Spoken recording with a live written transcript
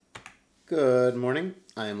Good morning.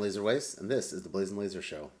 I am Laser Weiss, and this is the Blazing Laser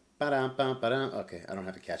Show. Ba-dum, bum, ba-dum. Okay, I don't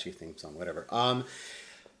have a catchy theme song, whatever.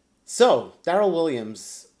 So Darrell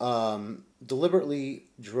Williams deliberately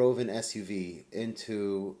drove an SUV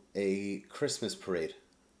into a Christmas parade,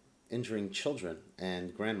 injuring children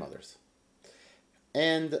and grandmothers.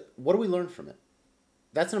 And what do we learn from it?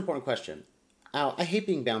 That's an important question. I hate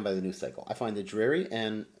being bound by the news cycle. I find it dreary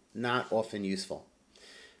and not often useful.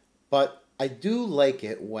 But I do like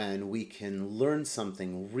it when we can learn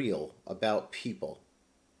something real about people.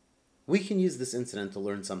 We can use this incident to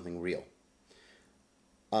learn something real.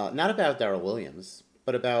 Not about Darrell Williams,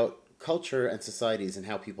 but about culture and societies and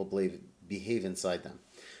how people behave inside them.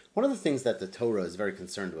 One of the things that the Torah is very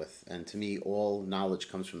concerned with, and to me all knowledge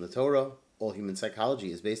comes from the Torah, all human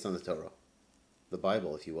psychology is based on the Torah, the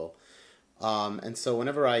Bible, if you will. And so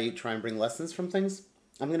whenever I try and bring lessons from things,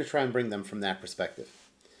 I'm going to try and bring them from that perspective.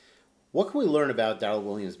 What can we learn about Darrell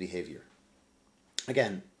Williams' behavior?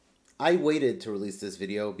 Again, I waited to release this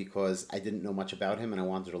video because I didn't know much about him and I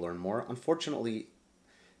wanted to learn more. Unfortunately,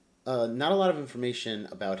 not a lot of information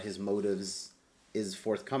about his motives is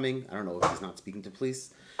forthcoming. I don't know if he's not speaking to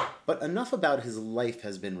police, but enough about his life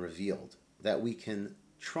has been revealed that we can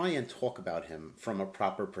try and talk about him from a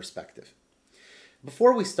proper perspective.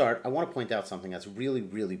 Before we start, I want to point out something that's really,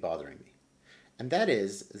 really bothering me. And that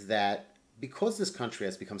is that because this country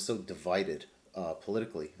has become so divided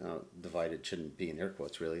politically, divided shouldn't be in air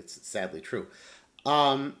quotes really, it's sadly true,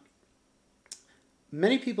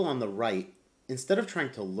 many people on the right, instead of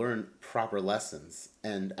trying to learn proper lessons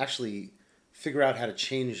and actually figure out how to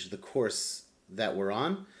change the course that we're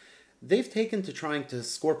on, they've taken to trying to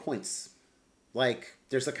score points. Like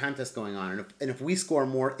there's a contest going on, and if we score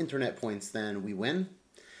more internet points, then we win.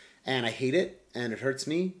 And I hate it, and it hurts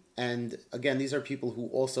me. And again, these are people who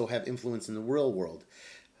also have influence in the real world.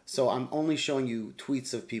 So I'm only showing you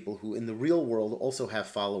tweets of people who in the real world also have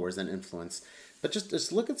followers and influence. But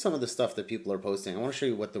just look at some of the stuff that people are posting. I want to show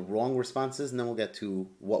you what the wrong response is, and then we'll get to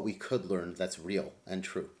what we could learn that's real and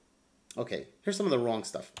true. Okay, here's some of the wrong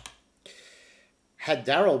stuff. Had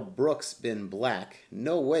Darrell Brooks been black,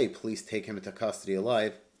 no way police take him into custody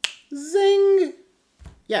alive. Zing!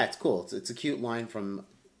 Yeah, it's cool. It's a cute line from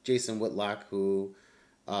Jason Whitlock, who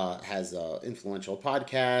has an influential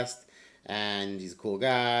podcast, and he's a cool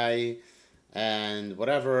guy, and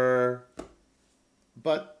whatever.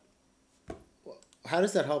 But how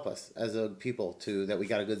does that help us as a people that we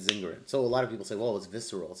got a good zinger in? So a lot of people say, well, it's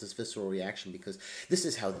visceral. It's this visceral reaction because this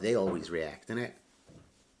is how they always react. And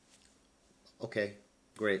okay,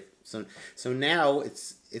 great. So now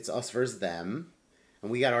it's us versus them, and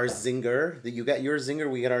we got our zinger. You got your zinger,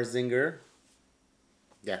 we got our zinger.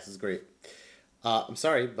 Yes, it's great. I'm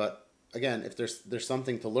sorry, but again, if there's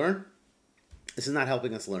something to learn, this is not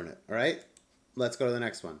helping us learn it, all right? Let's go to the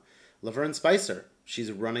next one. Laverne Spicer,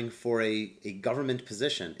 she's running for a government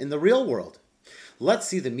position in the real world. Let's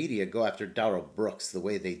see the media go after Darrell Brooks the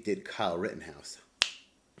way they did Kyle Rittenhouse.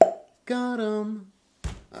 Got him.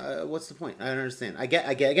 What's the point? I don't understand. I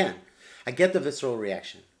get the visceral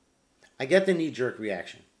reaction. I get the knee-jerk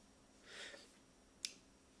reaction.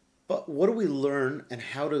 But what do we learn, and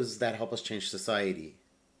how does that help us change society?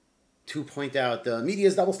 To point out the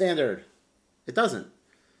media's double standard. It doesn't.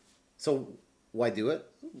 So why do it?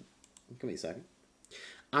 Give me a second.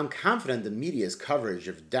 I'm confident the media's coverage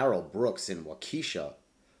of Darrell Brooks in Waukesha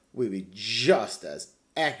will be just as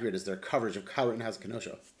accurate as their coverage of Kyle Rittenhouse and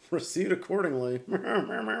Kenosha. Proceed accordingly.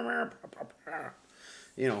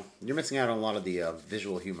 You know, you're missing out on a lot of the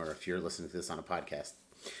visual humor if you're listening to this on a podcast.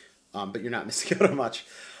 But you're not missing out on much.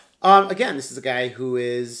 Again, this is a guy who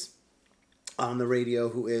is on the radio,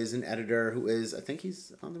 who is an editor, I think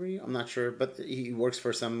he's on the radio, I'm not sure, but he works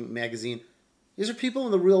for some magazine. These are people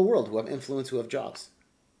in the real world who have influence, who have jobs.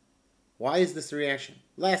 Why is this the reaction?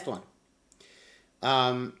 Last one.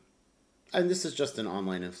 And this is just an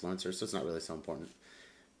online influencer, so it's not really so important.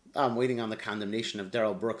 I'm waiting on the condemnation of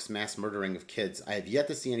Darrell Brooks' mass murdering of kids. I have yet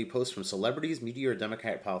to see any posts from celebrities, media, or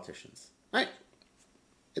Democratic politicians. All right.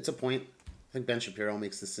 It's a point. I think Ben Shapiro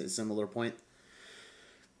makes a similar point.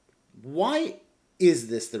 Why is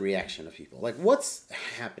this the reaction of people? Like, what's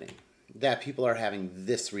happening that people are having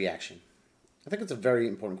this reaction? I think it's a very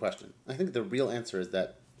important question. I think the real answer is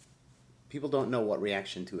that people don't know what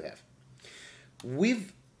reaction to have.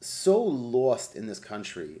 We've so lost in this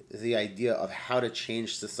country the idea of how to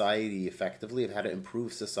change society effectively, of how to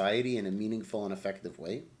improve society in a meaningful and effective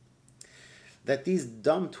way, that these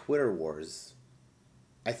dumb Twitter wars,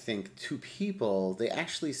 I think, to people, they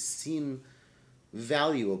actually seem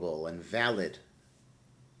valuable and valid,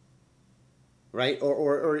 right?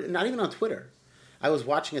 Or not even on Twitter. I was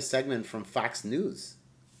watching a segment from Fox News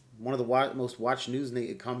one of the most watched news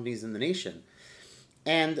companies in the nation.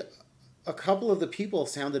 And a couple of the people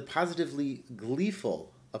sounded positively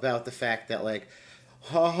gleeful about the fact that, like,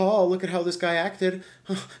 ha ha, look at how this guy acted.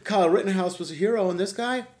 Kyle Rittenhouse was a hero, and this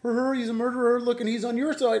guy, he's a murderer. Look, and he's on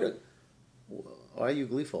your side. Why are you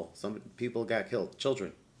gleeful? Some people got killed.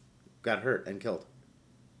 Children got hurt and killed.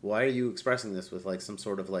 Why are you expressing this with like some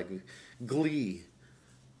sort of like glee?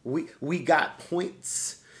 We got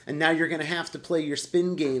points, and now you're going to have to play your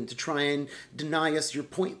spin game to try and deny us your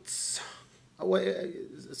points.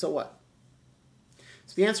 So what?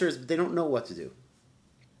 So the answer is they don't know what to do.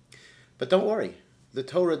 But don't worry, the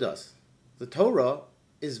Torah does. The Torah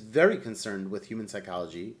is very concerned with human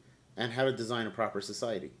psychology and how to design a proper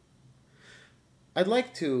society. I'd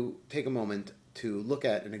like to take a moment to look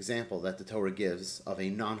at an example that the Torah gives of a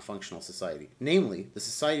non-functional society, namely the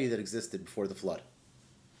society that existed before the flood.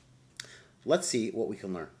 Let's see what we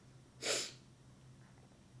can learn.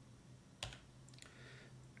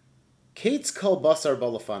 Kate's kol basar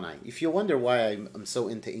balafanai. If you wonder why I'm so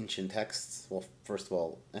into ancient texts, well, first of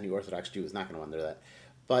all, any Orthodox Jew is not going to wonder that.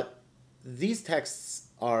 But these texts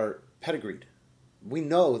are pedigreed. We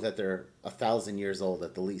know that they're 1,000 years old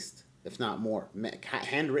at the least, if not more.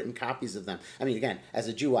 Handwritten copies of them. I mean, again, as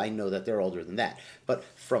a Jew, I know that they're older than that. But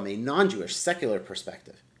from a non-Jewish, secular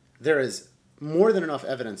perspective, there is more than enough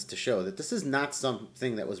evidence to show that this is not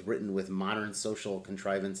something that was written with modern social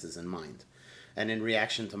contrivances in mind and in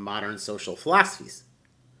reaction to modern social philosophies.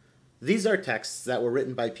 These are texts that were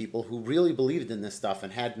written by people who really believed in this stuff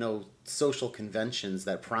and had no social conventions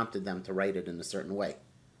that prompted them to write it in a certain way.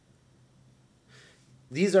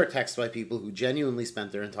 These are texts by people who genuinely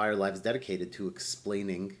spent their entire lives dedicated to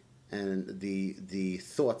explaining and the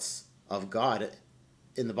thoughts of God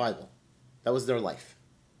in the Bible. That was their life.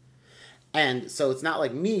 And so it's not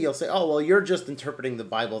like me, you'll say, oh, well, you're just interpreting the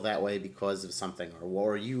Bible that way because of something.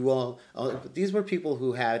 Or you all. These were people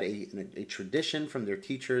who had a tradition from their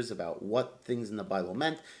teachers about what things in the Bible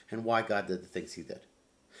meant and why God did the things he did.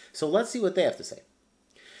 So let's see what they have to say.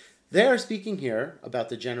 They are speaking here about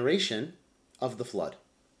the generation of the flood.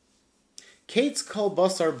 Kate's kol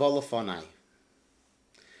basar balafanai.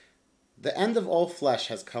 The end of all flesh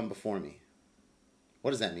has come before me.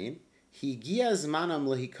 What does that mean? Higia zmanam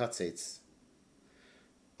lehikatzetz.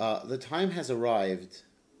 The time has arrived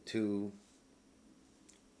to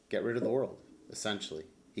get rid of the world, essentially.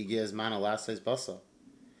 Higia zman alases basa.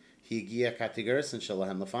 Higia katigersen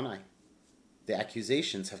shalahem lefanai. The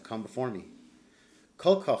accusations have come before me.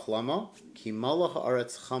 Kol kach lama ki malach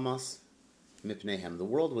haaretz chamas mipnehem. The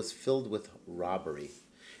world was filled with robbery.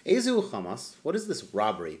 Ezu chamas. What is this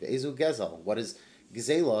robbery? Ezu gezel. What is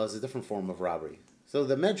gezela? Is a different form of robbery. So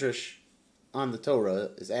the Medrash on the Torah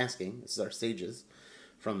is asking, this is our sages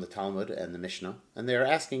from the Talmud and the Mishnah, and they're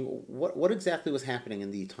asking what exactly was happening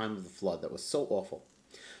in the time of the flood that was so awful.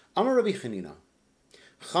 Amar Rabbi Chanina,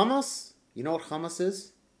 chamas, you know what chamas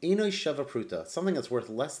is? Einoi shava pruta, something that's worth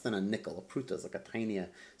less than a nickel. A pruta is like a tiny,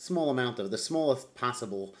 small amount of the smallest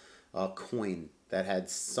possible coin that had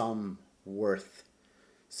some worth.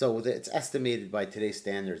 So it's estimated by today's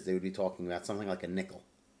standards, they would be talking about something like a nickel.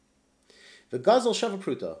 The gazel shava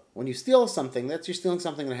pruta. When you steal something, you're stealing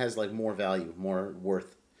something that has like more value, more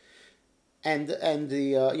worth. And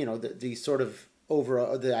the sort of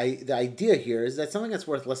the idea here is that something that's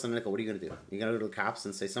worth less than a nickel. What are you going to do? You're going to go to the cops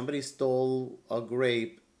and say somebody stole a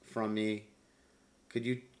grape from me. Could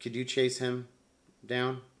you chase him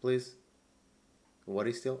down, please? What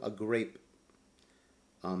did he steal? A grape.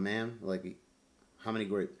 Ma'am, like how many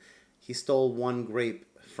grapes? He stole one grape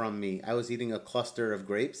from me. I was eating a cluster of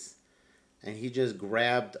grapes. And he just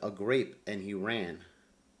grabbed a grape and he ran.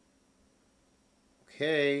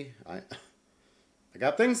 Okay, I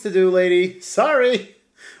got things to do, lady. Sorry,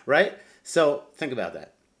 right? So think about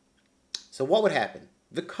that. So what would happen?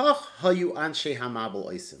 V'kach hayu anshe hamabel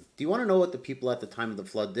oisim. Do you want to know what the people at the time of the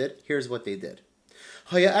flood did? Here's what they did.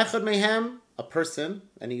 Haya echad mehem, a person,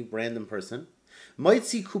 any random person,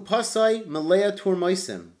 maitzi kupasai malea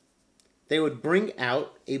turmaisim. They would bring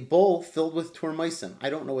out a bowl filled with turmaisim. I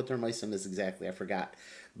don't know what turmaisim is exactly, I forgot.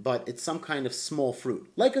 But it's some kind of small fruit,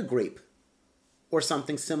 like a grape, or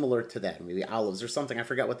something similar to that. Maybe olives or something, I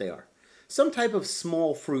forgot what they are. Some type of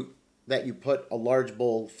small fruit that you put a large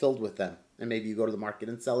bowl filled with them. And maybe you go to the market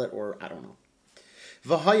and sell it, or I don't know.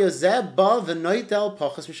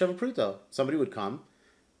 Somebody would come,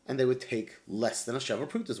 and they would take less than a shava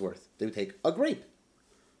pruta's worth. They would take a grape,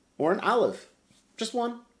 or an olive, just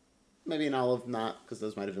one. Maybe an olive, not, because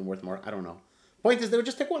those might have been worth more. I don't know. Point is, they would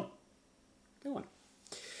just take one. Take one.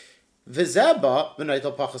 And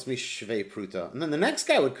then the next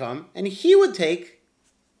guy would come, and he would take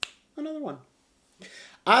another one.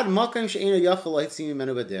 Ad makom she'ena yachal leitzim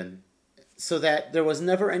mimenu badin, so that there was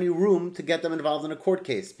never any room to get them involved in a court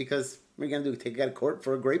case. Because what are you going to do? Take it out of court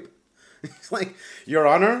for a grape? It's like, Your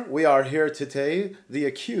Honor, we are here today. The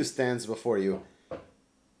accused stands before you.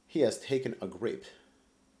 He has taken a grape.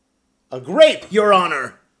 A grape, Your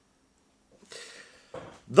Honor!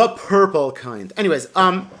 The purple kind. Anyways,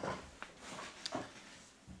 and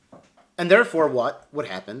therefore what would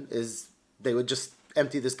happen is they would just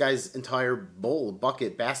empty this guy's entire bowl,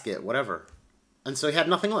 bucket, basket, whatever. And so he had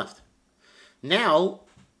nothing left. Now,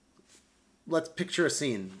 let's picture a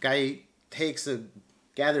scene. Guy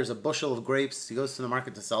gathers a bushel of grapes. He goes to the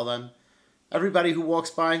market to sell them. Everybody who walks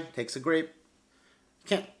by takes a grape.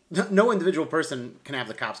 No individual person can have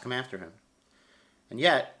the cops come after him. And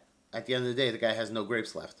yet, at the end of the day, the guy has no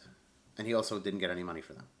grapes left. And he also didn't get any money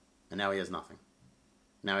for them. And now he has nothing.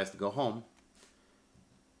 Now he has to go home.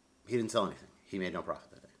 He didn't sell anything. He made no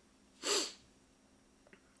profit that day.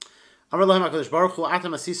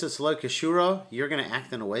 You're going to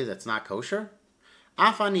act in a way that's not kosher?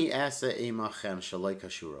 I'm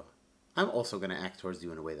also going to act towards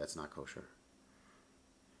you in a way that's not kosher.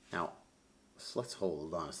 Now, let's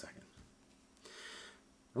hold on a second.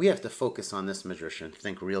 We have to focus on this midrash and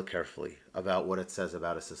think real carefully about what it says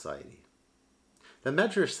about a society. The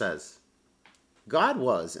midrash says, God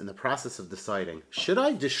was in the process of deciding, should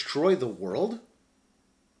I destroy the world?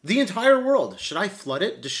 The entire world. Should I flood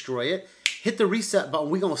it, destroy it, hit the reset button,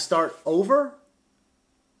 we're going to start over?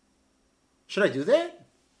 Should I do that?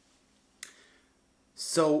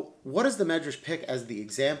 So what does the Medrash pick as the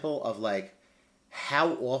example of like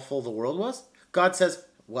how awful the world was? God says,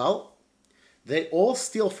 well, they all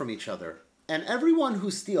steal from each other. And everyone who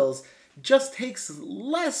steals just takes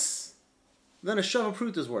less than a shava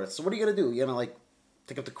prut is worth. So what are you going to do? You're going to like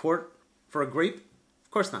take up to court for a grape?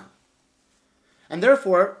 Of course not. And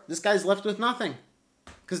therefore, this guy's left with nothing.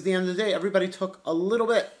 Because at the end of the day, everybody took a little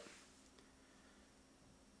bit.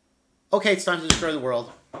 Okay, it's time to destroy the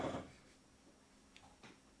world.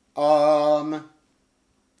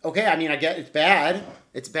 Okay, I mean, I get it's bad.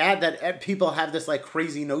 It's bad that people have this like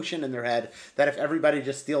crazy notion in their head that if everybody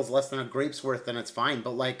just steals less than a grape's worth, then it's fine.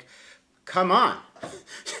 But like, come on.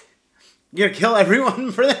 You're going to kill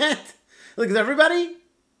everyone for that? Like, is everybody?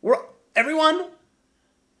 Everyone?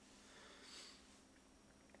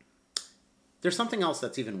 There's something else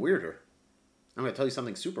that's even weirder. I'm going to tell you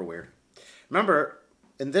something super weird. Remember,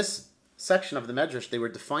 in this section of the Medrash, they were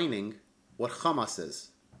defining what Hamas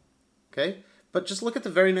is. Okay? But just look at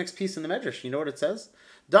the very next piece in the Medrash. You know what it says?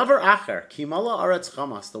 Davar acher, kimala aretz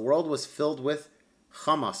Hamas. The world was filled with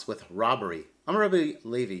Hamas, with robbery. I'm Rabbi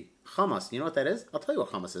Levi. Hamas, you know what that is? I'll tell you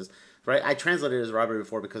what Hamas is. Right? I translated it as robbery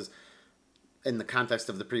before because in the context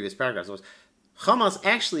of the previous paragraphs, it was Hamas,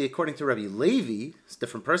 actually, according to Rabbi Levi, it's a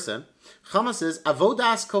different person, Hamas is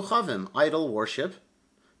avodas kochavim, idol worship.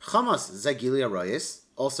 Hamas zagili arayis,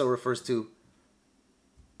 also refers to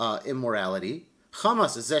immorality.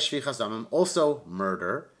 Hamas zeshvichas damim, also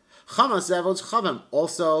murder. Hamas zavod chavim,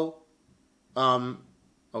 also,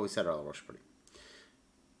 we said idol worship already.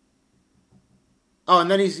 Oh, and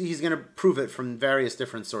then he's going to prove it from various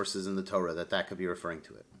different sources in the Torah that could be referring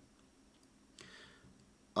to it.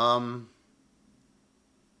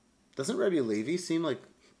 Doesn't Rabbi Levi seem like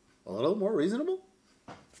a little more reasonable?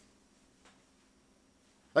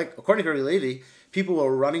 Like, according to Rabbi Levi, people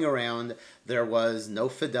were running around. There was no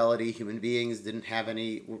fidelity. Human beings didn't have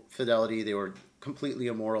any fidelity. They were completely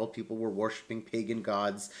immoral. People were worshiping pagan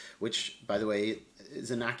gods, which, by the way, as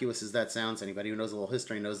innocuous as that sounds, anybody who knows a little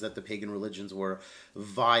history knows that the pagan religions were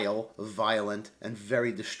vile, violent, and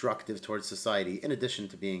very destructive towards society, in addition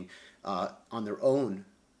to being, on their own,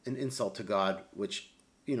 an insult to God, which,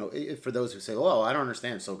 you know, for those who say, oh, I don't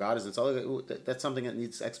understand, so God is insulting, that's something that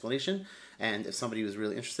needs explanation. And if somebody was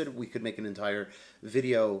really interested, we could make an entire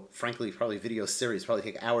video, frankly, probably video series, probably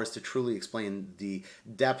take hours to truly explain the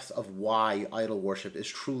depth of why idol worship is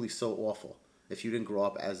truly so awful. If you didn't grow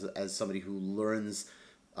up as somebody who learns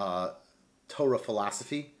Torah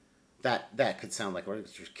philosophy, that could sound like, we're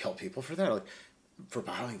just kill people for that, like for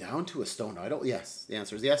bowing down to a stone idol. Yes, the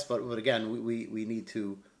answer is yes, but again, we need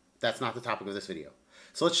to. That's not the topic of this video.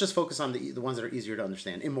 So let's just focus on the ones that are easier to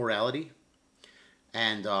understand. Immorality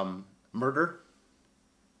and murder.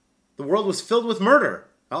 The world was filled with murder.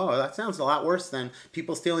 Oh, that sounds a lot worse than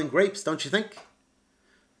people stealing grapes, don't you think?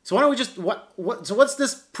 So why don't we just so what's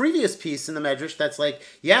this previous piece in the Medrash that's like,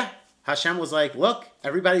 yeah, Hashem was like, look,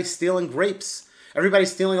 everybody's stealing grapes.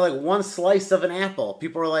 Everybody's stealing like one slice of an apple.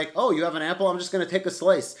 People are like, oh, you have an apple? I'm just going to take a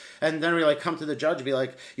slice. And then we come to the judge and be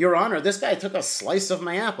like, Your Honor, this guy took a slice of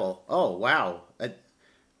my apple. Oh, wow.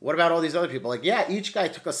 what about all these other people? Like, yeah, each guy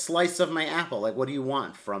took a slice of my apple. Like, what do you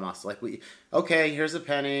want from us? Like, okay, here's a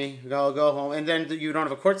penny. Go home. And then you don't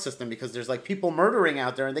have a court system because there's like people murdering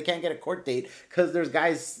out there and they can't get a court date because there's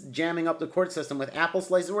guys jamming up the court system with apple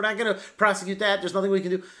slices. We're not going to prosecute that. There's nothing we can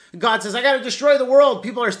do. God says, I got to destroy the world.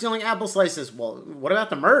 People are stealing apple slices. Well, what about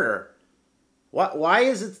the murder? Why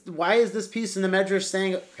is this piece in the Medrash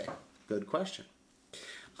saying, okay, good question.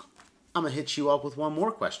 I'm going to hit you up with one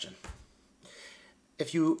more question.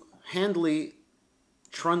 If you handily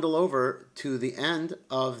trundle over to the end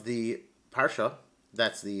of the Parsha,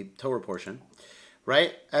 that's the Torah portion,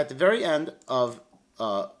 right? At the very end of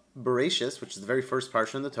Bereshis, which is the very first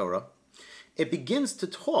Parsha in the Torah, it begins to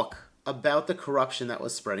talk about the corruption that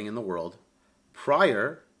was spreading in the world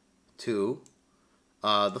prior to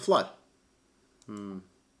the flood. If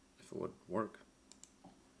it would work.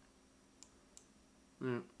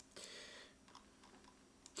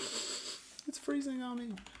 It's freezing on me.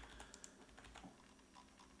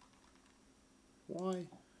 Why?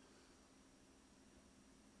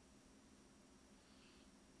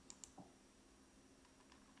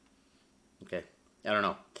 Okay, I don't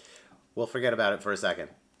know. We'll forget about it for a second.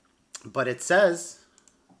 But it says,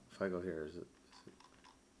 if I go here, is it?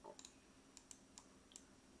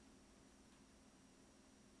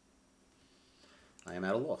 I am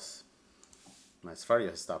at a loss. My Sephardi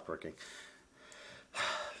has stopped working.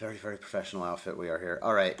 Very, very professional outfit we are here.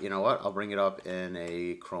 All right, you know what? I'll bring it up in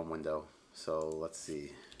a Chrome window. So let's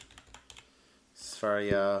see.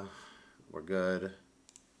 Sephardi, we're good.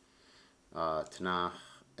 Tanakh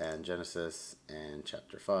and Genesis and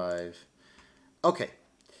chapter 5. Okay.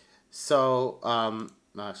 So, no,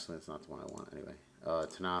 actually, that's not the one I want anyway.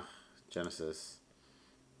 Tanakh, Genesis,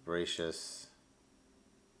 Bereshis.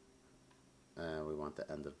 We want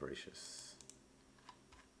the end of Bereshis.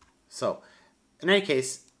 So, in any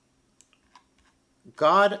case,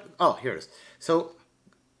 God. Oh, here it is. So,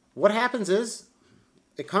 what happens is,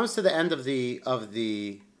 it comes to the end of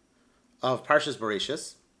Parshas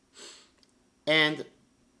Bereshis, and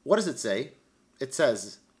what does it say? It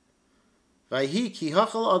says, "Vayhi ki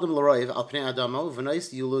hachal adam l'roiv al pnei adamo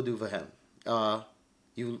v'nais yuludu v'hem."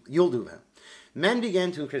 Yuldu v'hem. Men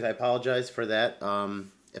began to increase. I apologize for that.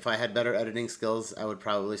 If I had better editing skills, I would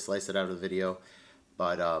probably slice it out of the video,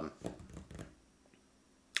 but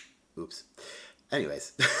oops.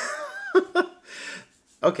 Anyways.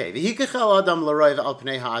 Okay.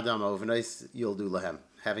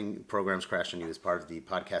 Having programs crash on you is part of the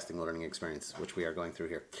podcasting learning experience, which we are going through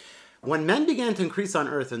here. When men began to increase on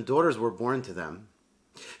earth and daughters were born to them,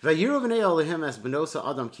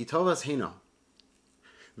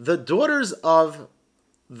 the daughters of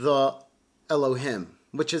the Elohim,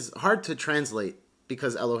 which is hard to translate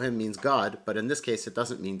because Elohim means God, but in this case it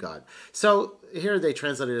doesn't mean God. So here they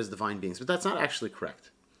translate it as divine beings, but that's not actually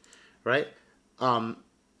correct, right?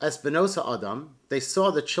 As Benosa Adam, they saw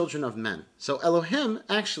the children of men. So Elohim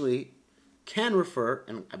actually can refer,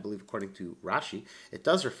 and I believe according to Rashi, it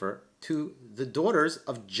does refer to the daughters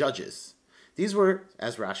of judges. These were,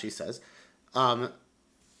 as Rashi says, oh,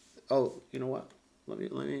 you know what? Let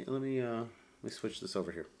me switch this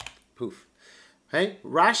over here. Poof. Hey,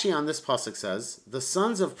 Rashi on this pasuk says, the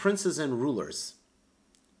sons of princes and rulers.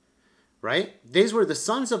 Right? These were the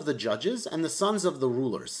sons of the judges and the sons of the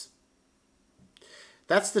rulers.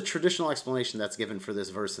 That's the traditional explanation that's given for this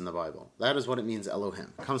verse in the Bible. That is what it means,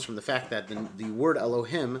 Elohim. It comes from the fact that the word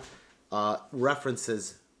Elohim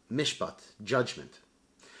references mishpat, judgment.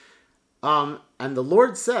 And the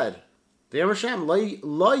Lord said, "V'yam Hashem lo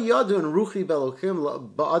yadun ruchi belokim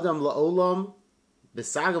ba'adam la'olam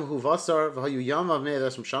b'sagam hu vasar v'hayu yam avnei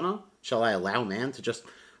v'esrim shana." Shall I allow man to just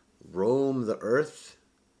roam the earth,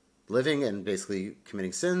 living and basically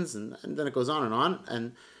committing sins? And then it goes on.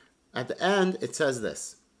 And at the end, it says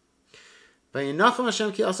this.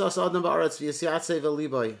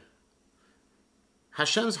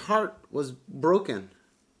 Hashem's heart was broken,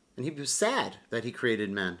 and he was sad that he created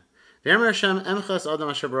man. You know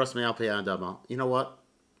what?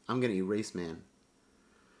 I'm going to erase man.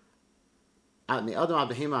 I'm going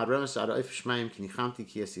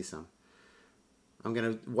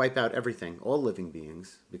to wipe out everything, all living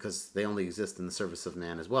beings, because they only exist in the service of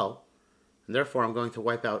man as well. And therefore, I'm going to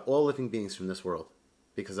wipe out all living beings from this world,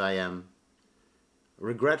 because I am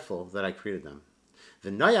regretful that I created them.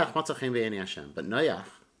 But Noach,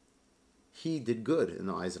 he did good in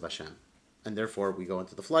the eyes of Hashem. And therefore, we go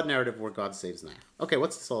into the flood narrative where God saves Noach. Okay,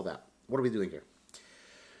 what's this all about? What are we doing here?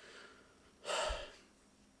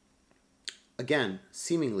 Again,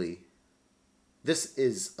 seemingly, this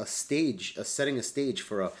is setting a stage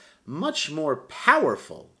for a much more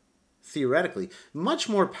powerful, theoretically, much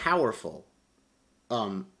more powerful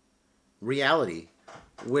reality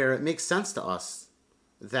where it makes sense to us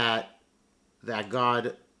that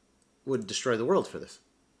God would destroy the world for this.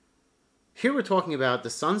 Here we're talking about the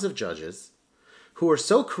sons of judges who were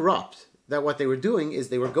so corrupt that what they were doing is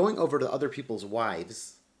they were going over to other people's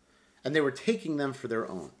wives and they were taking them for their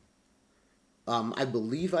own. I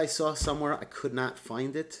believe I saw somewhere, I could not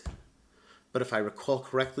find it, but if I recall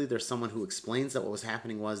correctly, there's someone who explains that what was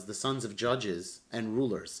happening was the sons of judges and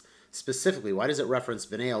rulers. Specifically, why does it reference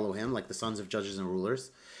Bnei Elohim, like the sons of judges and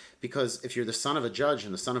rulers? Because if you're the son of a judge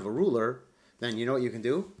and the son of a ruler, then you know what you can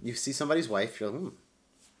do? You see somebody's wife, you're like,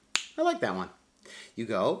 I like that one. You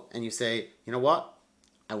go and you say, you know what?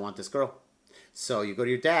 I want this girl. So you go to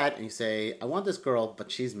your dad and you say, I want this girl, but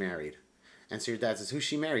she's married. And so your dad says, who's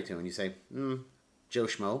she married to? And you say, Joe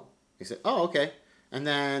Schmo. You say, oh, okay. And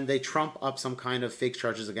then they trump up some kind of fake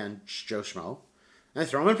charges against Joe Schmo. And they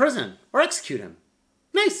throw him in prison or execute him.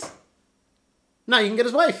 Nice. Now you can get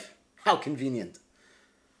his wife. How convenient.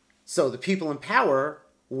 So the people in power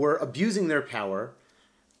were abusing their power,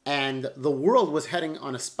 and the world was heading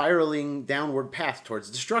on a spiraling downward path towards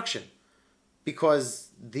destruction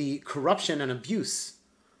because the corruption and abuse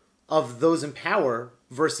of those in power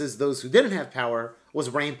versus those who didn't have power was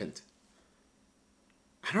rampant.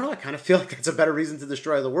 I don't know, I kind of feel like that's a better reason to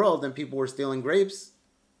destroy the world than people were stealing grapes.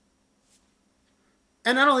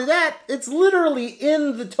 And not only that, it's literally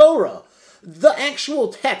in the Torah, the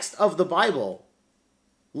actual text of the Bible,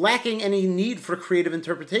 lacking any need for creative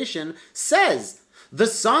interpretation, says the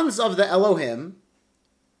sons of the Elohim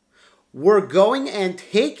were going and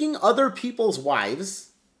taking other people's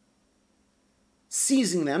wives,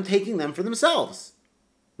 seizing them, taking them for themselves,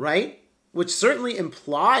 right? Which certainly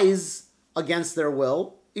implies against their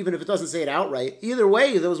will, even if it doesn't say it outright. Either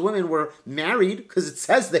way, those women were married, because it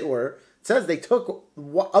says they were. It says they took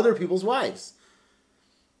other people's wives.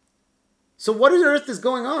 So what on earth is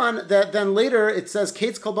going on that then later it says,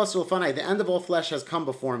 Kate's kol basar lefanai, the end of all flesh has come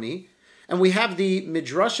before me. And we have the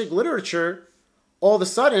midrashic literature all of a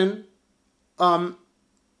sudden telling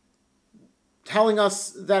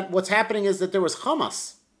us that what's happening is that there was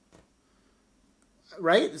Hamas.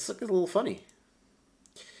 Right? It's like a little funny.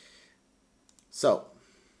 So,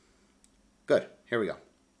 good. Here we go.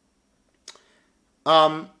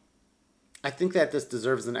 I think that this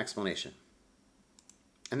deserves an explanation.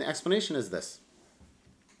 And the explanation is this.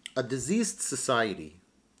 A diseased society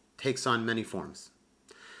takes on many forms.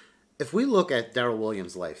 If we look at Darrell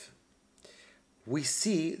Williams' life, we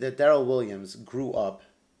see that Darrell Williams grew up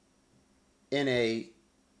in a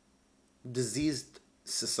diseased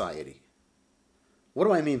society. What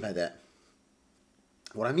do I mean by that?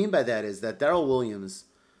 What I mean by that is that Darrell Williams'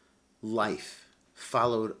 life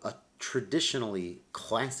followed a traditionally,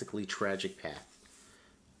 classically tragic path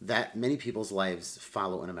that many people's lives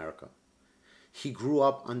follow in America. He grew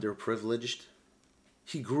up underprivileged.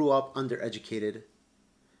 He grew up undereducated.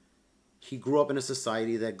 He grew up in a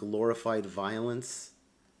society that glorified violence,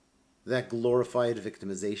 that glorified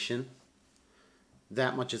victimization.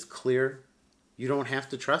 That much is clear. You don't have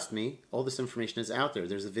to trust me. All this information is out there.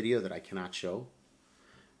 There's a video that I cannot show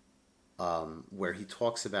where he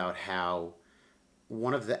talks about how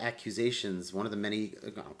one of the accusations, one of the many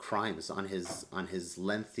crimes on his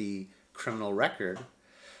lengthy criminal record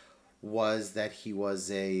was that he was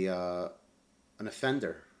an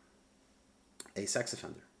offender, a sex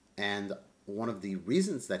offender. And one of the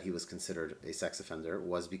reasons that he was considered a sex offender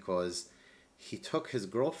was because he took his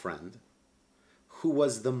girlfriend, who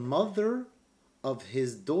was the mother of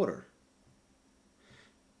his daughter,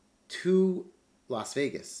 to Las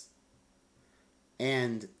Vegas.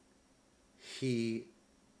 And he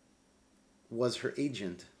was her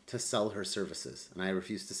agent to sell her services. And I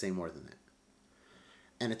refuse to say more than that.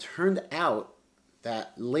 And it turned out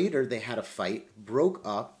that later they had a fight, broke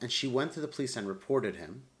up, and she went to the police and reported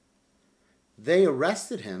him. They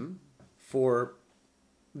arrested him for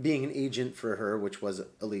being an agent for her, which was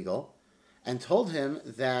illegal, and told him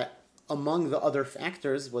that among the other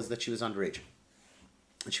factors was that she was underage.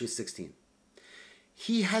 And she was 16.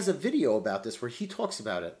 He has a video about this where he talks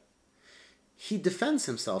about it. He defends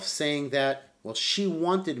himself saying that, well, she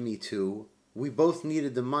wanted me to. We both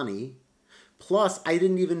needed the money. Plus, I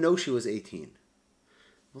didn't even know she was 18.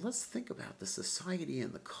 Well, let's think about the society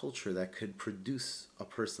and the culture that could produce a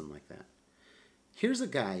person like that. Here's a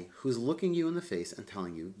guy who's looking you in the face and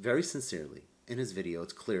telling you very sincerely, in his video,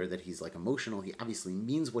 it's clear that he's like emotional. He obviously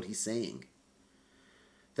means what he's saying.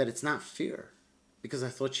 That it's not fair. Because I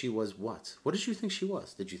thought she was what? What did you think she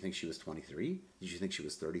was? Did you think she was 23? Did you think she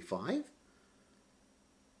was 35?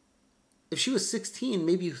 If she was 16,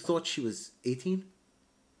 maybe you thought she was 18?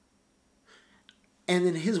 And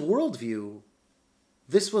in his worldview,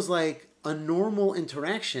 This was like a normal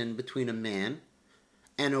interaction between a man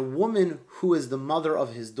and a woman who is the mother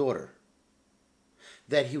of his daughter.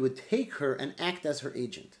 That he would take her and act as her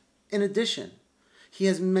agent. In addition, he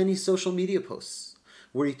has many social media posts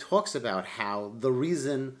where he talks about how the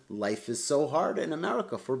reason life is so hard in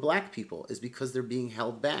America for black people is because they're being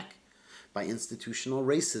held back by institutional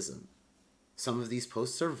racism. Some of these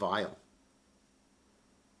posts are vile.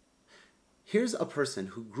 Here's a person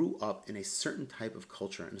who grew up in a certain type of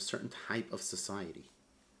culture, in a certain type of society.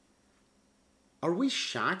 Are we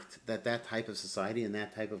shocked that that type of society and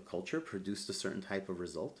that type of culture produced a certain type of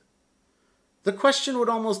result? The question would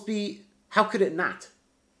almost be, how could it not?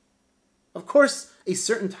 Of course, a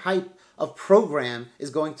certain type of program is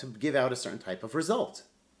going to give out a certain type of result.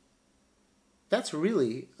 That's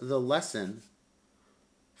really the lesson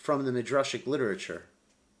from the Midrashic literature,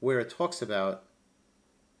 where it talks about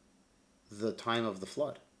the time of the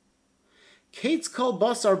flood. Kates kol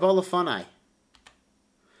basar balafanai.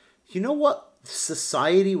 You know what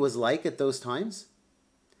society was like at those times?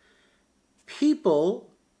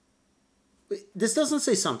 People, this doesn't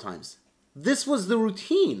say sometimes, this was the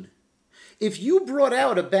routine. If you brought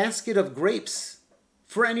out a basket of grapes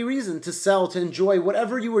for any reason to sell, to enjoy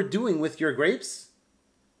whatever you were doing with your grapes,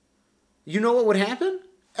 you know what would happen?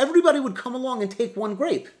 Everybody would come along and take one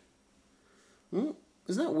grape. Isn't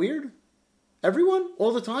that weird? Everyone?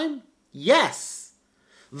 All the time? Yes.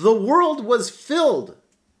 The world was filled.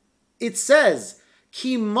 It says,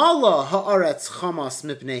 Ki mala haaretz chamas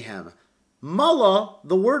mipnehem. Mala,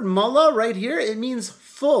 the word mala right here, it means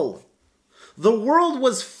full. The world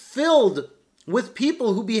was filled with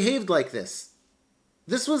people who behaved like this.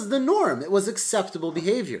 This was the norm. It was acceptable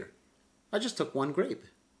behavior. I just took one grape.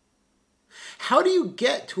 How do you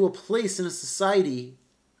get to a place in a society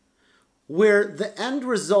where the end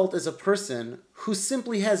result is a person who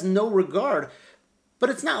simply has no regard? But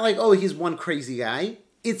it's not like, oh, he's one crazy guy.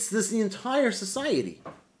 It's the entire society.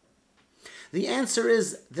 The answer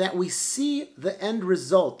is that we see the end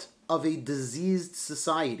result of a diseased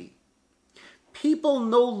society. People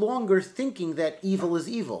no longer thinking that evil is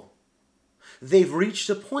evil. They've reached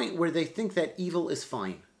a point where they think that evil is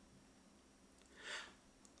fine.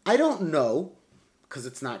 I don't know, because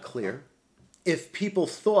it's not clear, if people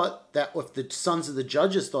thought that, if the sons of the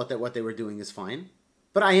judges thought that what they were doing is fine,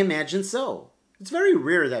 but I imagine so. It's very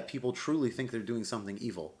rare that people truly think they're doing something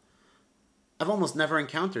evil. I've almost never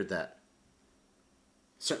encountered that.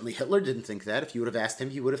 Certainly Hitler didn't think that. If you would have asked him,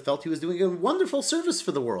 he would have felt he was doing a wonderful service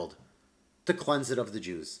for the world to cleanse it of the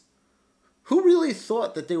Jews. Who really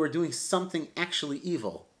thought that they were doing something actually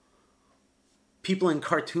evil? People in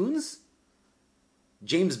cartoons?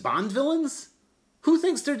 James Bond villains? Who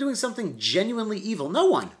thinks they're doing something genuinely evil? No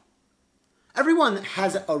one. Everyone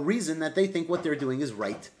has a reason that they think what they're doing is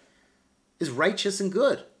right, is righteous and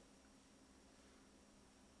good.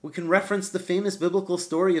 We can reference the famous biblical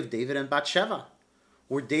story of David and Bathsheba,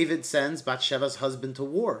 where David sends Bathsheba's husband to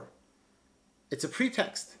war. It's a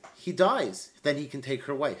pretext. He dies, then he can take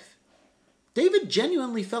her wife. David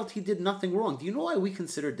genuinely felt he did nothing wrong. Do you know why we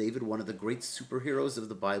consider David one of the great superheroes of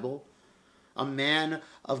the Bible? A man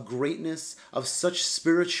of greatness, of such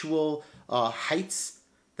spiritual heights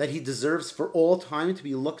that he deserves for all time to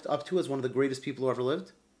be looked up to as one of the greatest people who ever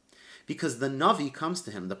lived? Because the Navi comes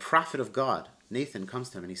to him, the prophet of God, Nathan comes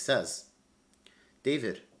to him and he says,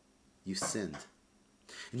 David, you sinned.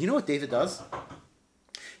 And you know what David does?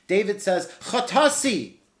 David says,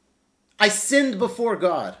 Chatasi, I sinned before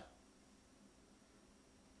God.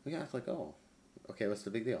 We act like, oh, okay, what's the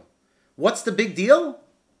big deal? What's the big deal?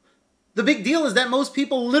 The big deal is that most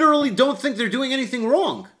people literally don't think they're doing anything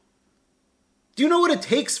wrong. Do you know what it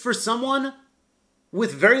takes for someone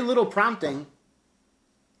with very little prompting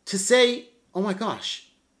to say, oh my gosh,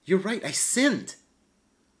 you're right, I sinned.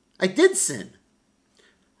 I did sin.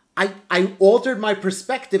 I altered my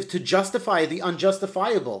perspective to justify the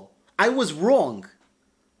unjustifiable. I was wrong.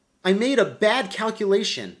 I made a bad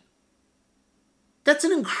calculation. That's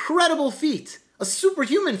an incredible feat, a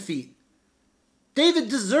superhuman feat. David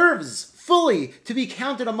deserves fully to be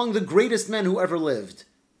counted among the greatest men who ever lived.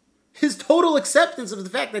 His total acceptance of the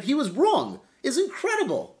fact that he was wrong is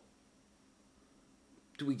incredible.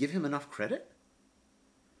 Do we give him enough credit?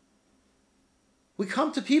 We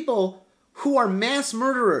come to people who are mass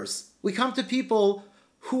murderers. We come to people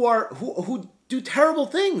who do terrible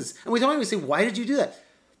things. And we say, why did you do that?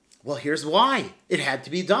 Well, here's why. It had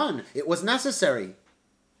to be done. It was necessary.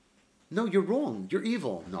 No, you're wrong. You're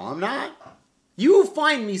evil. No, I'm not. You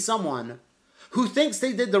find me someone who thinks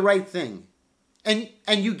they did the right thing. And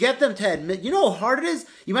you get them to admit, you know how hard it is?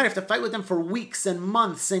 You might have to fight with them for weeks and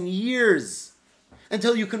months and years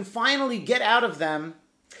until you can finally get out of them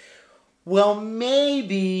well,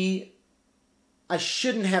 maybe I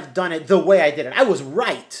shouldn't have done it the way I did it. I was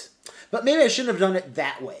right, but maybe I shouldn't have done it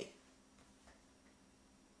that way.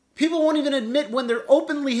 People won't even admit when they're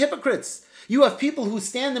openly hypocrites. You have people who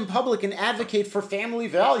stand in public and advocate for family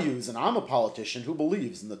values, and I'm a politician who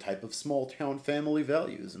believes in the type of small-town family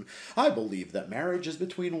values, and I believe that marriage is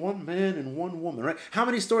between one man and one woman, right? How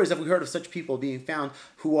many stories have we heard of such people being found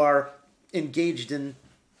who are engaged in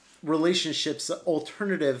relationships,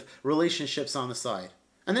 alternative relationships on the side?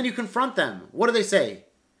 And then you confront them. What do they say?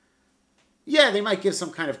 Yeah, they might give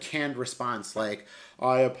some kind of canned response like,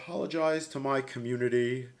 I apologize to my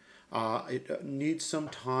community. It needs some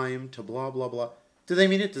time to blah, blah, blah. Do they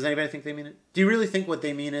mean it? Does anybody think they mean it? Do you really think what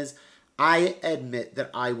they mean is, I admit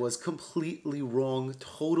that I was completely wrong,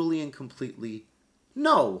 totally and completely?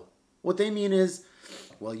 No. What they mean is,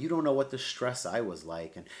 well, you don't know what the stress I was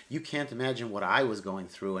like, and you can't imagine what I was going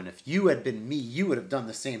through, and if you had been me, you would have done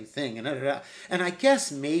the same thing, and da, da, da. And I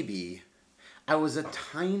guess maybe I was a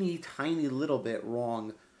tiny, tiny little bit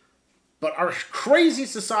wrong, but our crazy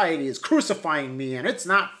society is crucifying me, and it's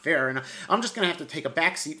not fair, and I'm just going to have to take a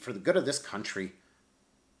backseat for the good of this country.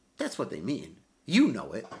 That's what they mean. You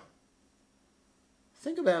know it.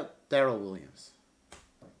 Think about Darrell Williams.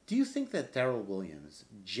 Do you think that Darrell Williams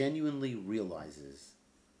genuinely realizes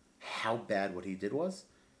how bad what he did was?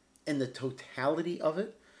 In the totality of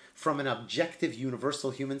it? From an objective,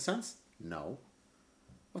 universal human sense? No.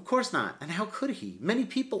 Of course not. And how could he? Many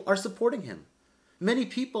people are supporting him. Many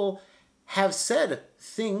people have said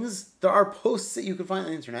things. There are posts that you can find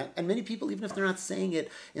on the internet, and many people, even if they're not saying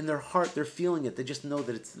it in their heart, they're feeling it. They just know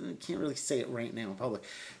that they can't really say it right now in public.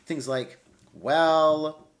 Things like,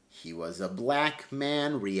 well, he was a black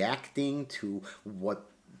man reacting to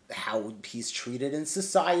how he's treated in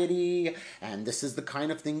society, and this is the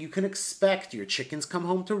kind of thing you can expect. Your chickens come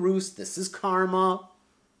home to roost. This is karma.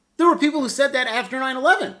 There were people who said that after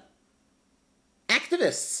 9/11.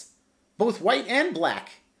 Activists, both white and black,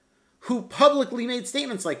 who publicly made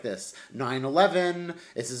statements like this. 9/11,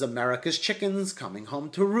 this is America's chickens coming home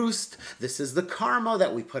to roost. This is the karma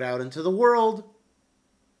that we put out into the world.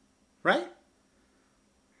 Right?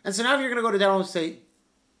 And so now if you're going to go to Darrell and say,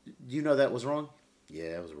 do you know that was wrong?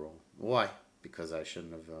 Yeah, it was wrong. Why? Because I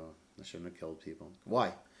shouldn't have killed people. Why?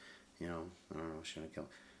 I don't know, I shouldn't have killed.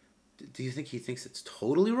 Do you think he thinks it's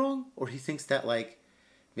totally wrong? Or he thinks that, like,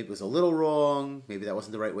 maybe it was a little wrong, maybe that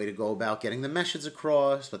wasn't the right way to go about getting the message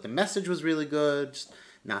across, but the message was really good, just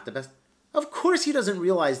not the best? Of course he doesn't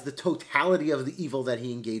realize the totality of the evil that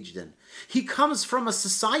he engaged in. He comes from a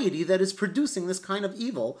society that is producing this kind of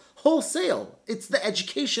evil wholesale. It's the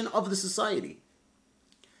education of the society.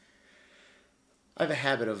 I have a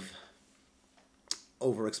habit of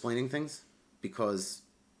over-explaining things because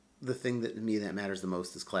the thing that matters the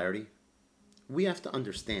most is clarity. We have to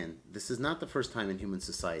understand this is not the first time in human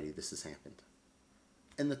society this has happened.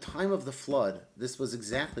 In the time of the flood, this was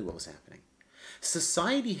exactly what was happening.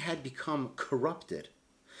 Society had become corrupted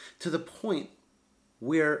to the point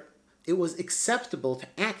where it was acceptable to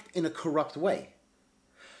act in a corrupt way.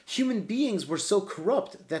 Human beings were so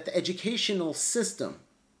corrupt that the educational system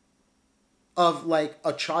of, like,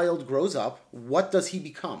 a child grows up, what does he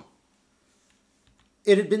become?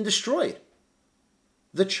 It had been destroyed.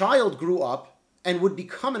 The child grew up and would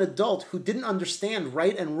become an adult who didn't understand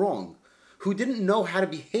right and wrong, who didn't know how to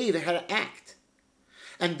behave and how to act.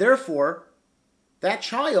 And therefore, that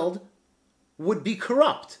child would be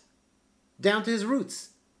corrupt down to his roots.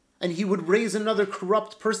 And he would raise another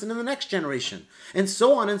corrupt person in the next generation, and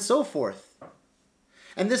so on and so forth.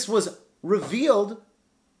 And this was revealed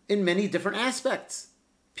in many different aspects.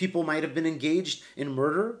 People might have been engaged in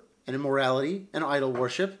murder and immorality and idol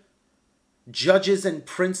worship. Judges and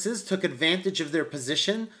princes took advantage of their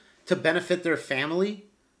position to benefit their family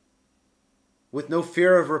with no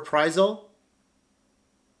fear of reprisal.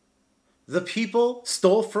 The people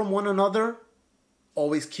stole from one another,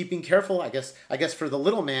 always keeping careful, I guess for the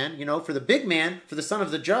little man, for the big man, for the son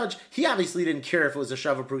of the judge, he obviously didn't care if it was a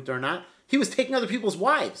Shavapruta or not. He was taking other people's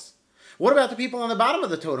wives. What about the people on the bottom of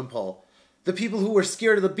the totem pole? The people who were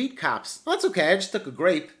scared of the beat cops. Well, that's okay, I just took a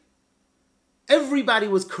grape. Everybody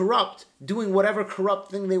was corrupt, doing whatever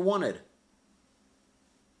corrupt thing they wanted.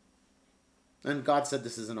 And God said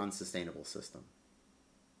this is an unsustainable system.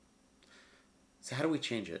 So how do we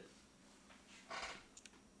change it?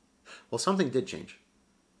 Well, something did change.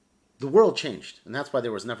 The world changed, and that's why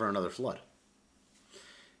there was never another flood.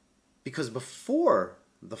 Because before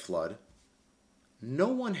the flood, no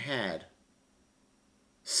one had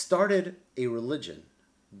started a religion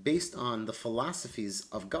based on the philosophies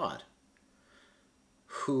of God,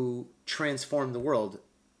 who transformed the world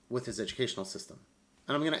with his educational system.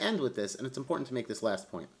 And I'm going to end with this, and it's important to make this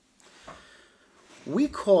last point. We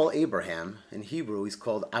call Abraham, in Hebrew, he's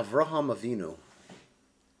called Avraham Avinu,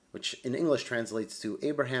 which in English translates to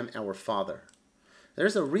Abraham our father.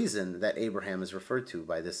 There's a reason that Abraham is referred to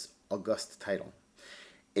by this august title.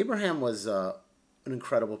 Abraham was an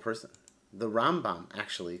incredible person. The Rambam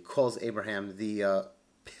actually calls Abraham the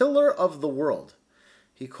pillar of the world.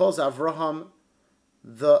 He calls Avraham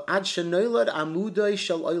the Ad Shenoilad Amudai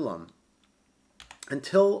Shel Olam.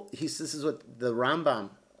 Until this is what the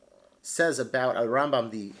Rambam says about Rambam,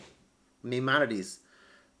 the Maimonides,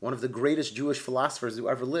 one of the greatest Jewish philosophers who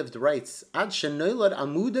ever lived, writes, Ad Shenoilad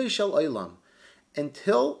Amudai Shel Olam.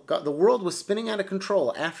 Until the world was spinning out of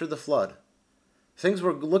control after the flood. Things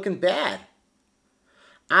were looking bad.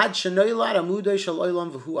 Ad shenoilad amudai shel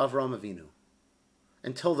olam v'hu Avraham Avinu.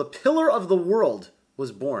 Until the pillar of the world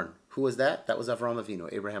was born. Who was that? That was Avraham Avinu,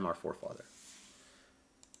 Abraham, our forefather.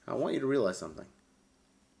 I want you to realize something.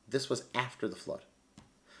 This was after the flood.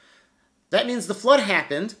 That means the flood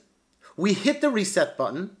happened. We hit the reset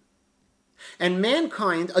button. And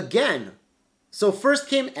mankind, again, so first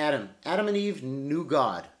came Adam. Adam and Eve knew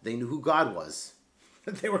God. They knew who God was.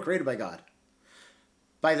 They were created by God.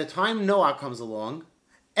 By the time Noah comes along,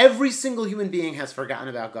 every single human being has forgotten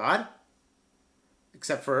about God,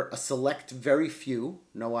 except for a select very few,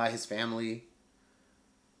 Noah, his family.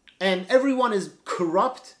 And everyone is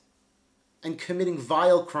corrupt and committing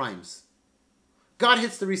vile crimes. God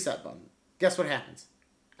hits the reset button. Guess what happens?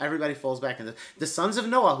 Everybody falls back into the sons of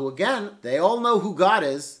Noah, who again, they all know who God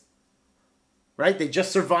is. Right? They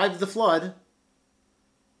just survived the flood.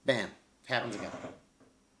 Bam. Happens again.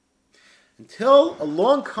 Until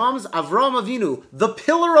along comes Avraham Avinu, the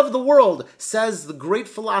pillar of the world, says the great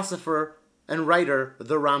philosopher and writer,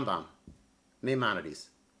 the Rambam, Maimonides.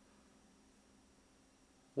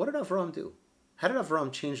 What did Avraham do? How did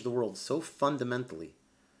Avraham change the world so fundamentally?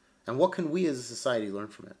 And what can we as a society learn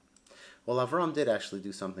from it? Well, Avraham did actually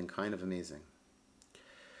do something kind of amazing.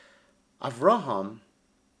 Avraham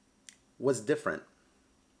was different.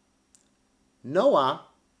 Noah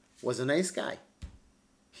was a nice guy.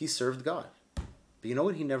 He served God. But you know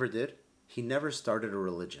what he never did? He never started a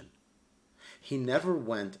religion. He never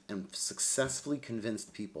went and successfully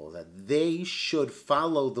convinced people that they should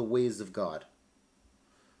follow the ways of God.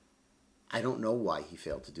 I don't know why he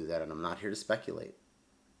failed to do that, and I'm not here to speculate.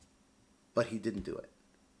 But he didn't do it.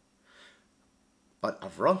 But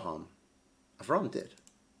Avraham did.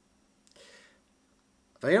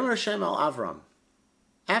 Vayomer Hashem al Avram.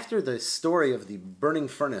 After the story of the burning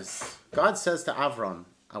furnace, God says to Avram,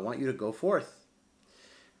 I want you to go forth.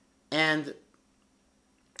 And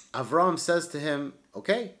Avram says to him,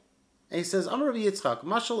 okay. And he says, Amar Rabbi Yitzchak,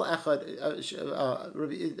 Mashal Echad,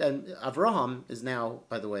 and Avraham is now,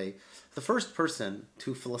 by the way, the first person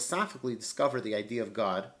to philosophically discover the idea of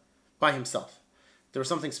God by himself. There was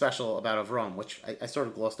something special about Avram, which I sort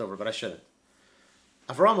of glossed over, but I shouldn't.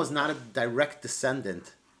 Avram was not a direct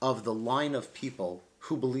descendant of the line of people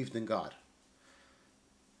who believed in God.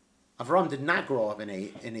 Avram did not grow up in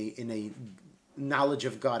a knowledge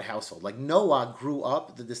of God household. Like Noah grew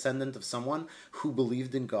up the descendant of someone who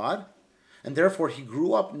believed in God, and therefore he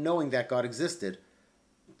grew up knowing that God existed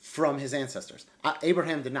from his ancestors.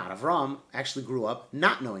 Abraham did not. Avram actually grew up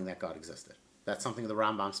not knowing that God existed. That's something the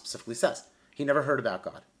Rambam specifically says. He never heard about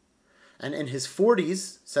God. And in his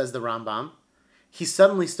 40s, says the Rambam, he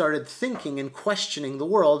suddenly started thinking and questioning the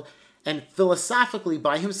world, and philosophically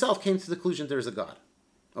by himself came to the conclusion there's a God.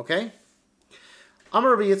 Okay?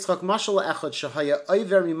 Amar Rabbi Yitzchak mashal echad shahaya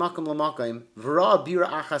oiver mimakom lamakom v'ra bira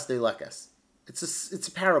achas delekes. It's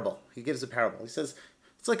a parable. He gives a parable. He says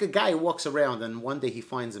it's like a guy who walks around and one day he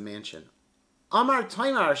finds a mansion. Amar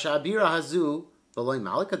taimar shabira hazu v'loy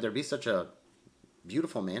malika. There be such a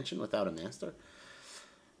beautiful mansion without a master.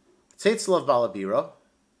 Tzeitzlav balabiro.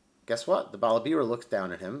 Guess what? The balabiro looks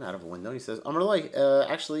down at him out of a window. And he says, Amar loy,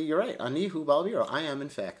 actually, you're right. Anihu balabiro. I am, in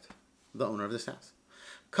fact, the owner of this house.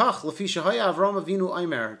 Kach lefi shahaya Avram Avinu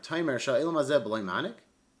Aimer Taimer Sha'ilam Hazeh B'loy Manik.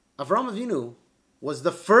 Avram Avinu was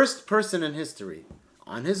the first person in history,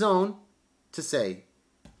 on his own, to say,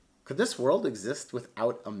 could this world exist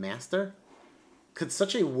without a master? Could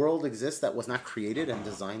such a world exist that was not created and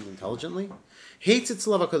designed intelligently?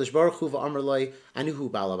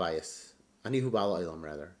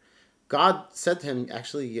 God said to him,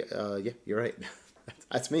 actually, yeah, you're right.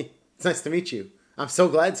 That's me. It's nice to meet you. I'm so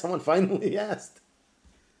glad someone finally asked.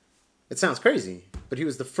 It sounds crazy, but he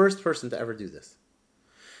was the first person to ever do this.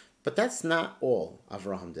 But that's not all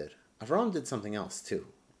Avraham did. Avraham did something else too,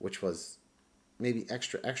 which was maybe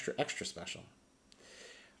extra special.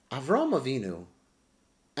 Avraham Avinu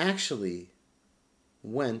actually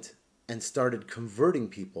went and started converting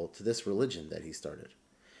people to this religion that he started.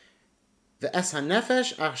 The es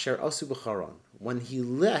hanefesh asher asu b'charon. When he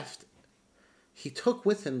left, he took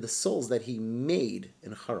with him the souls that he made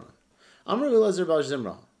in Haran. Amr Elazar bar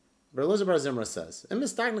Zimra. Elazar bar Zimra says,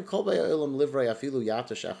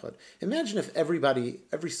 imagine if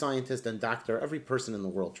every scientist and doctor, every person in the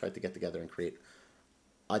world tried to get together and create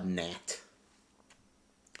a gnat.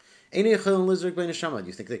 Do you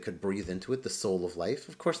think they could breathe into it the soul of life?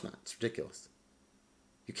 Of course not. It's ridiculous.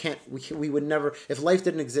 You can't. We would never. If life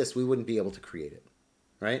didn't exist, we wouldn't be able to create it,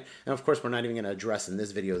 right? And of course, we're not even going to address in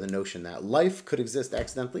this video the notion that life could exist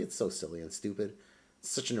accidentally. It's so silly and stupid. It's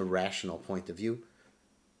such an irrational point of view.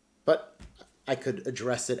 But I could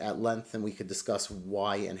address it at length, and we could discuss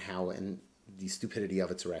why and how and the stupidity of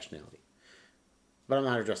its irrationality. But I'm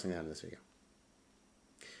not addressing that in this video.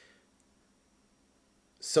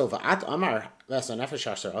 So va'at amar v'asa nefesh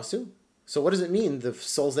asher asu. So what does it mean, the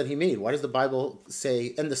souls that he made? Why does the Bible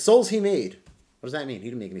say, and the souls he made? What does that mean? He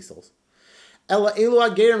didn't make any souls. Ela elu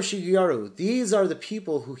agerim shigiyaru. These are the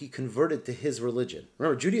people who he converted to his religion.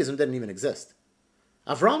 Remember, Judaism didn't even exist.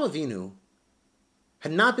 Avraham Avinu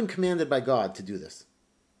had not been commanded by God to do this.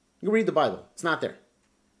 You can read the Bible. It's not there.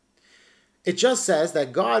 It just says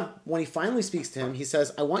that God, when he finally speaks to him, he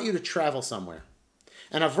says, I want you to travel somewhere.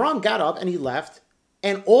 And Avram got up and he left.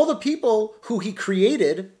 And all the people who he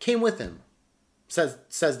created came with him. Says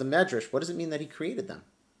the Medrash. What does it mean that he created them?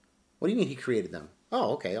 What do you mean he created them?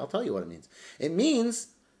 Oh, okay, I'll tell you what it means. It means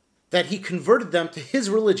that he converted them to his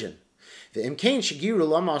religion. The imkain shigiru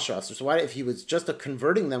lamashas. So why, if he was just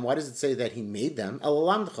converting them, why does it say that he made them?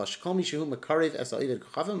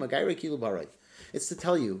 It's to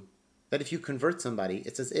tell you that if you convert somebody,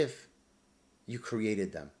 it's as if you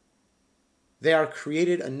created them. They are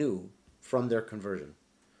created anew from their conversion.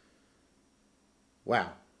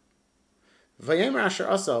 Wow. Vayemer asher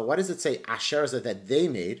asa. Why does it say asher is that they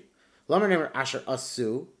made? Lamer nemer asher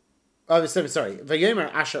asu. Oh, sorry.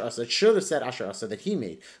 Vayemer asher asa. It should have said asher asa that he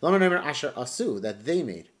made. Lamer nemer asher asu that they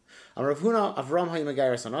made. Avram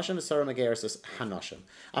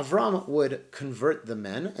would convert the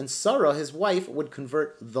men, and Sarah, his wife, would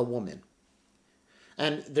convert the woman.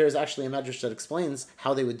 And there's actually a medrash that explains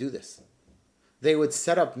how they would do this. They would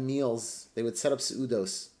set up meals. They would set up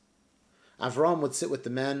seudos. Avram would sit with the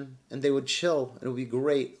men, and they would chill, and it would be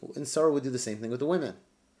great. And Sarah would do the same thing with the women.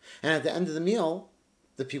 And at the end of the meal,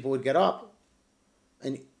 the people would get up,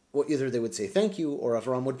 and either they would say thank you, or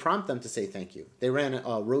Avram would prompt them to say thank you. They ran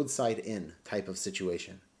a roadside inn type of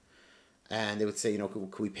situation. And they would say,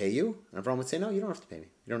 could we pay you? And Avram would say, no, you don't have to pay me.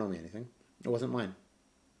 You don't owe me anything. It wasn't mine.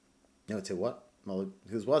 They would say, what? Well,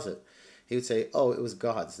 whose was it? He would say, oh, it was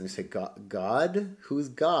God's. And they say, God? Who's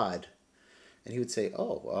God? And he would say,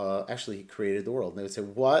 actually, he created the world. And they would say,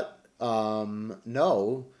 what?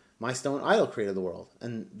 No, my stone idol created the world.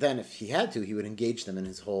 And then if he had to, he would engage them in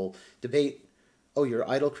his whole debate. Oh, your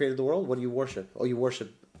idol created the world? What do you worship? Oh, you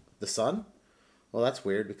worship the sun? Well, that's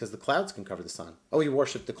weird because the clouds can cover the sun. Oh, you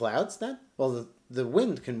worship the clouds then? Well, the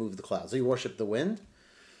wind can move the clouds. Oh, you worship the wind?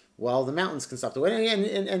 Well, the mountains can stop the wind.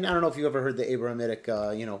 And I don't know if you ever heard the Abrahamic,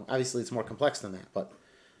 obviously it's more complex than that, but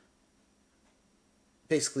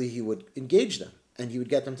basically he would engage them and he would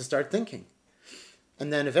get them to start thinking.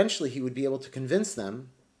 And then eventually he would be able to convince them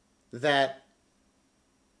that,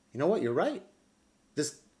 you know what, you're right.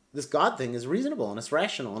 This God thing is reasonable and it's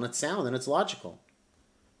rational and it's sound and it's logical.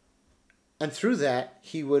 And through that,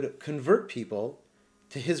 he would convert people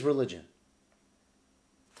to his religion.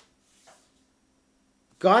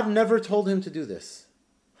 God never told him to do this.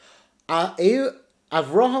 Avraham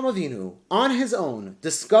Avinu, on his own,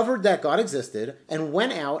 discovered that God existed and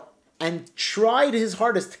went out and tried his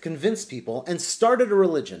hardest to convince people and started a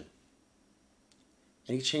religion.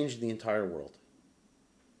 And he changed the entire world.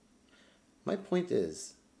 My point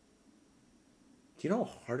is, do you know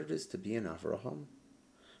how hard it is to be an Avraham?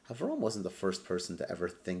 Avraham wasn't the first person to ever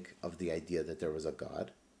think of the idea that there was a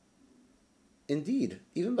God. Indeed,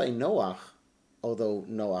 even by Noach, although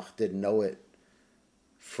Noach did know it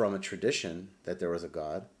from a tradition that there was a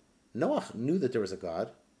God, Noach knew that there was a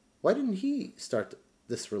God. Why didn't he start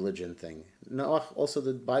this religion thing? Noach, also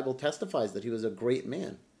the Bible testifies that he was a great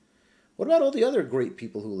man. What about all the other great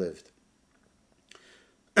people who lived?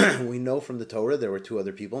 We know from the Torah there were two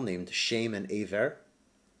other people named Shem and Aver.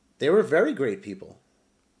 They were very great people.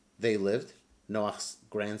 They lived, Noach's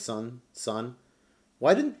son.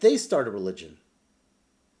 Why didn't they start a religion?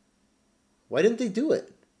 Why didn't they do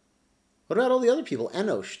it? What about all the other people?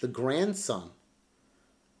 Enosh, the grandson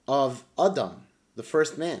of Adam, the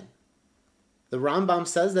first man. The Rambam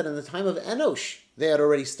says that in the time of Enosh, they had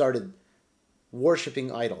already started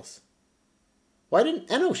worshipping idols. Why didn't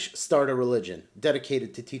Enosh start a religion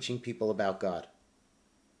dedicated to teaching people about God?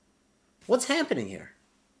 What's happening here?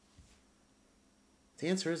 The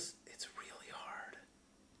answer is, it's really hard.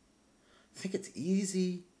 I think it's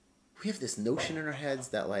easy. We have this notion in our heads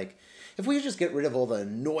that, like, if we just get rid of all the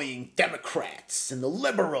annoying Democrats and the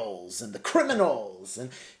liberals and the criminals, and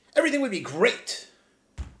everything would be great.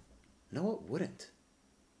 No, it wouldn't.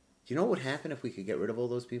 Do you know what would happen if we could get rid of all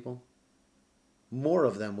those people? More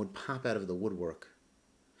of them would pop out of the woodwork.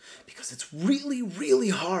 Because it's really, really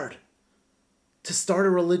hard to start a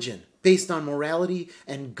religion based on morality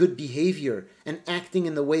and good behavior and acting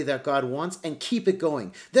in the way that God wants and keep it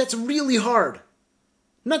going. That's really hard.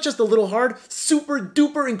 Not just a little hard, super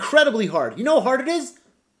duper incredibly hard. You know how hard it is?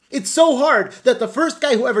 It's so hard that the first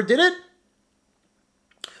guy who ever did it,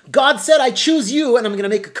 God said, I choose you and I'm going to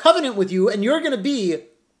make a covenant with you and you're going to be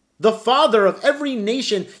the father of every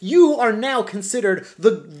nation. You are now considered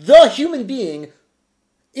the human being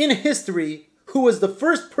in history who was the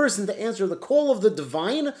first person to answer the call of the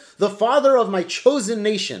divine, the father of my chosen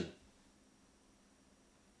nation.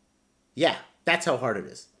 Yeah, that's how hard it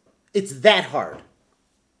is. It's that hard.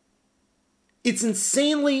 It's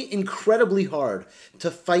insanely, incredibly hard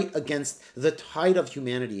to fight against the tide of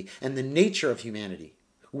humanity and the nature of humanity,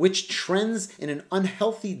 which trends in an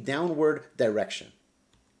unhealthy downward direction.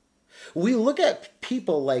 We look at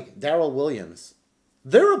people like Darrell Williams.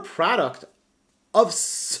 They're a product of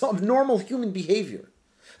some normal human behavior.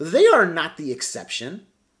 They are not the exception.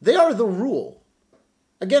 They are the rule.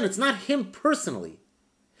 Again, it's not him personally.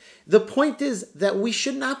 The point is that we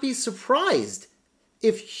should not be surprised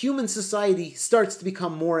if human society starts to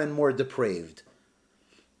become more and more depraved.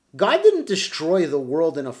 God didn't destroy the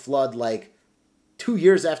world in a flood like 2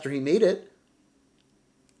 years after he made it.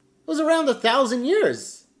 It was around 1,000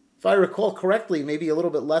 years. If I recall correctly, maybe a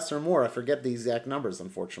little bit less or more. I forget the exact numbers,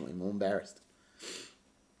 unfortunately. I'm embarrassed.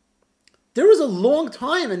 There was a long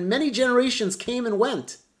time and many generations came and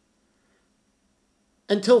went.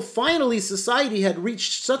 Until finally society had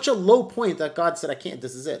reached such a low point that God said,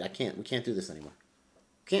 this is it. We can't do this anymore.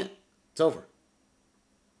 Can't. It's over.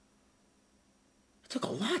 It took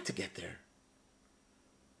a lot to get there.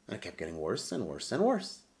 And it kept getting worse and worse and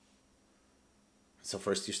worse. So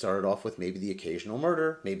first you started off with maybe the occasional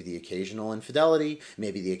murder, maybe the occasional infidelity,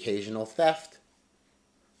 maybe the occasional theft.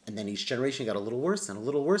 And then each generation got a little worse and a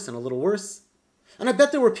little worse and a little worse. And I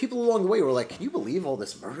bet there were people along the way who were like, can you believe all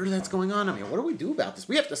this murder that's going on? I mean, what do we do about this?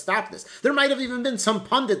 We have to stop this. There might have even been some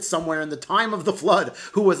pundit somewhere in the time of the flood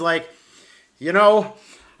who was like,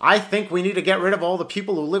 I think we need to get rid of all the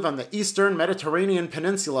people who live on the eastern Mediterranean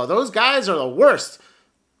peninsula. Those guys are the worst.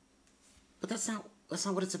 But that's not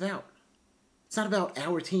what it's about. It's not about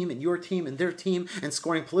our team and your team and their team and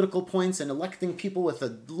scoring political points and electing people with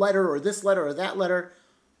a letter or this letter or that letter.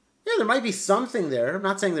 Yeah, there might be something there. I'm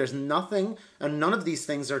not saying there's nothing, and none of these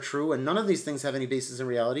things are true, and none of these things have any basis in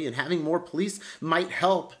reality, and having more police might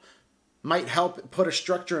help put a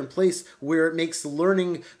structure in place where it makes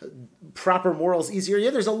learning proper morals easier.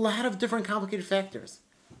 Yeah, there's a lot of different complicated factors.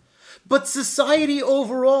 But society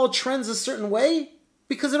overall trends a certain way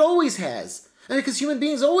because it always has. And because human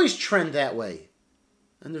beings always trend that way.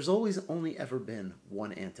 And there's always only ever been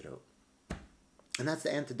one antidote. And that's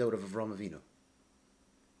the antidote of Avraham Avinu.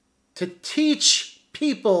 To teach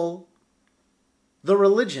people the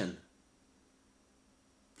religion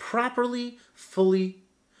properly, fully,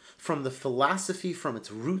 from the philosophy, from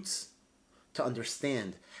its roots, to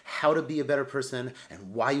understand how to be a better person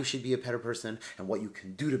and why you should be a better person and what you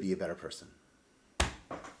can do to be a better person. And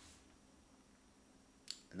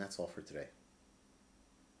that's all for today.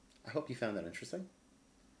 I hope you found that interesting.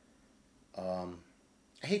 I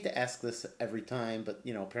hate to ask this every time, but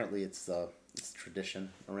apparently it's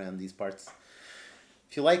tradition around these parts.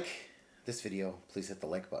 If you like this video, please hit the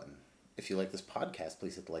like button. If you like this podcast,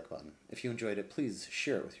 please hit the like button. If you enjoyed it, please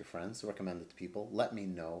share it with your friends. Recommend it to people. Let me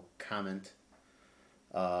know. Comment.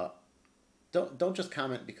 Don't just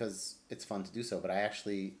comment because it's fun to do so, but I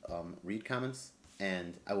actually read comments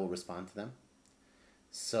and I will respond to them.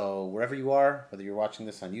 So wherever you are, whether you're watching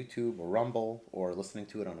this on YouTube or Rumble or listening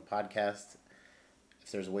to it on a podcast,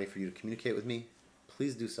 if there's a way for you to communicate with me,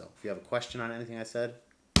 please do so. If you have a question on anything I said,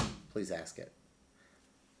 please ask it.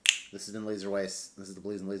 This has been Laser Weiss. This is the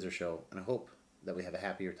Blaze and Laser Show, and I hope that we have a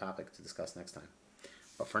happier topic to discuss next time.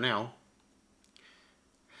 But for now,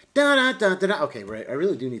 okay, right, I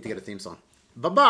really do need to get a theme song. Bye-bye.